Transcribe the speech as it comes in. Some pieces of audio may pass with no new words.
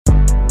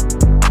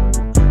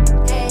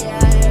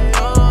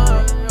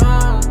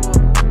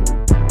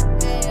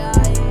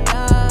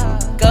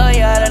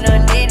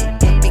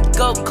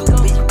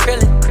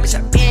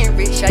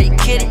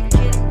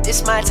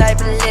my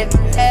type of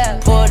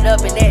living. Pulled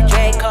up in that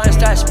drag car and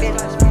start spinning.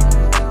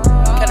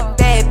 Got a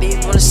bad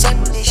bitch, wanna suck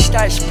this,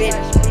 start spinning.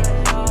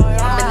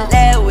 I'm in the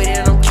lab with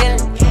it, I'm killing.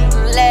 In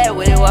the lab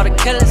with it, all the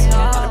killers.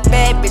 All the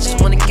bad bitches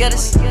wanna get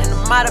us, and the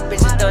model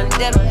bitches done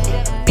did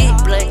them. Big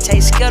blunt,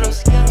 taste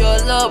Skittles. You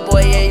a little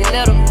boy, yeah, you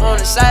little. On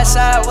the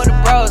side with the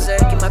bros at.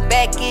 Get my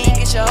back in,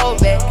 get your whole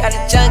back. Got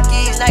the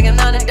junkies knocking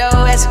on the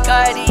door. That's a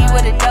Cartier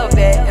with a dope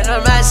bag. And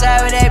on my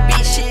side with that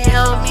beat shit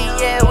on me,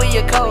 yeah, where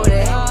your code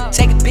at?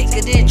 Take a pic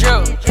of this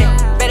drum, yeah.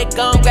 Better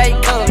go and grab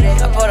your code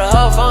at. I put a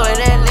whole phone in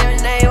that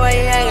lemonade. Why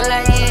you acting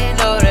like you didn't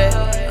know that?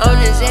 I'm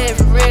just in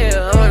for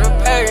real. I'm on a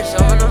purse,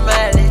 I'm on a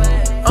mileage.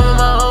 I'm on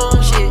my own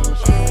shit.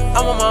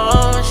 I'm on my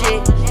own shit.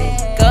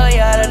 Go,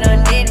 y'all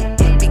done did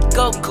it. Big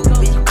Goku,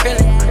 big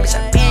Krillin. Bitch,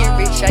 I been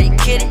rich, are you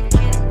kidding?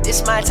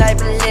 This my type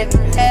of living.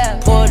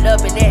 Pulled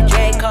up in that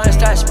drag car and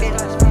start spinning.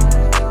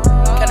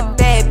 Got a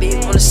bad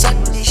bitch, wanna suck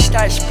this,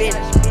 start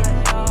spinning.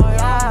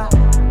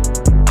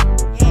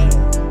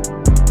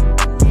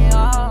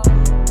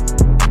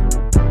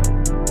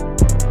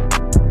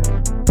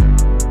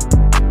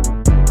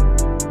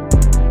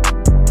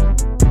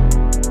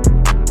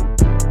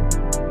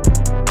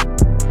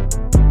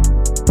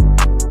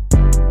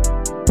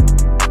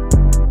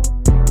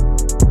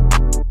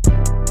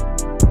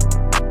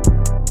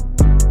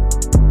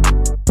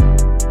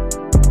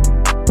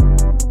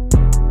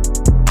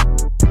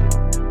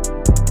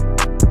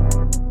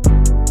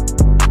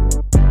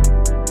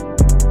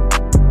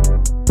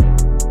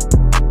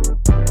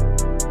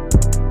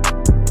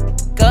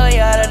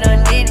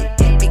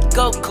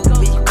 Goku,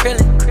 big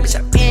Krillin. Bitch,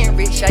 I been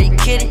rich, are you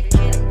kidding?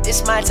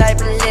 This my type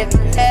of living.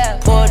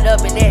 Pulled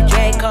up in that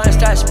drag car and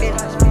start spinning.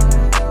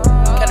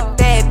 Got a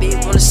bad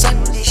bitch, wanna suck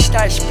this,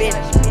 start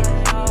spinning.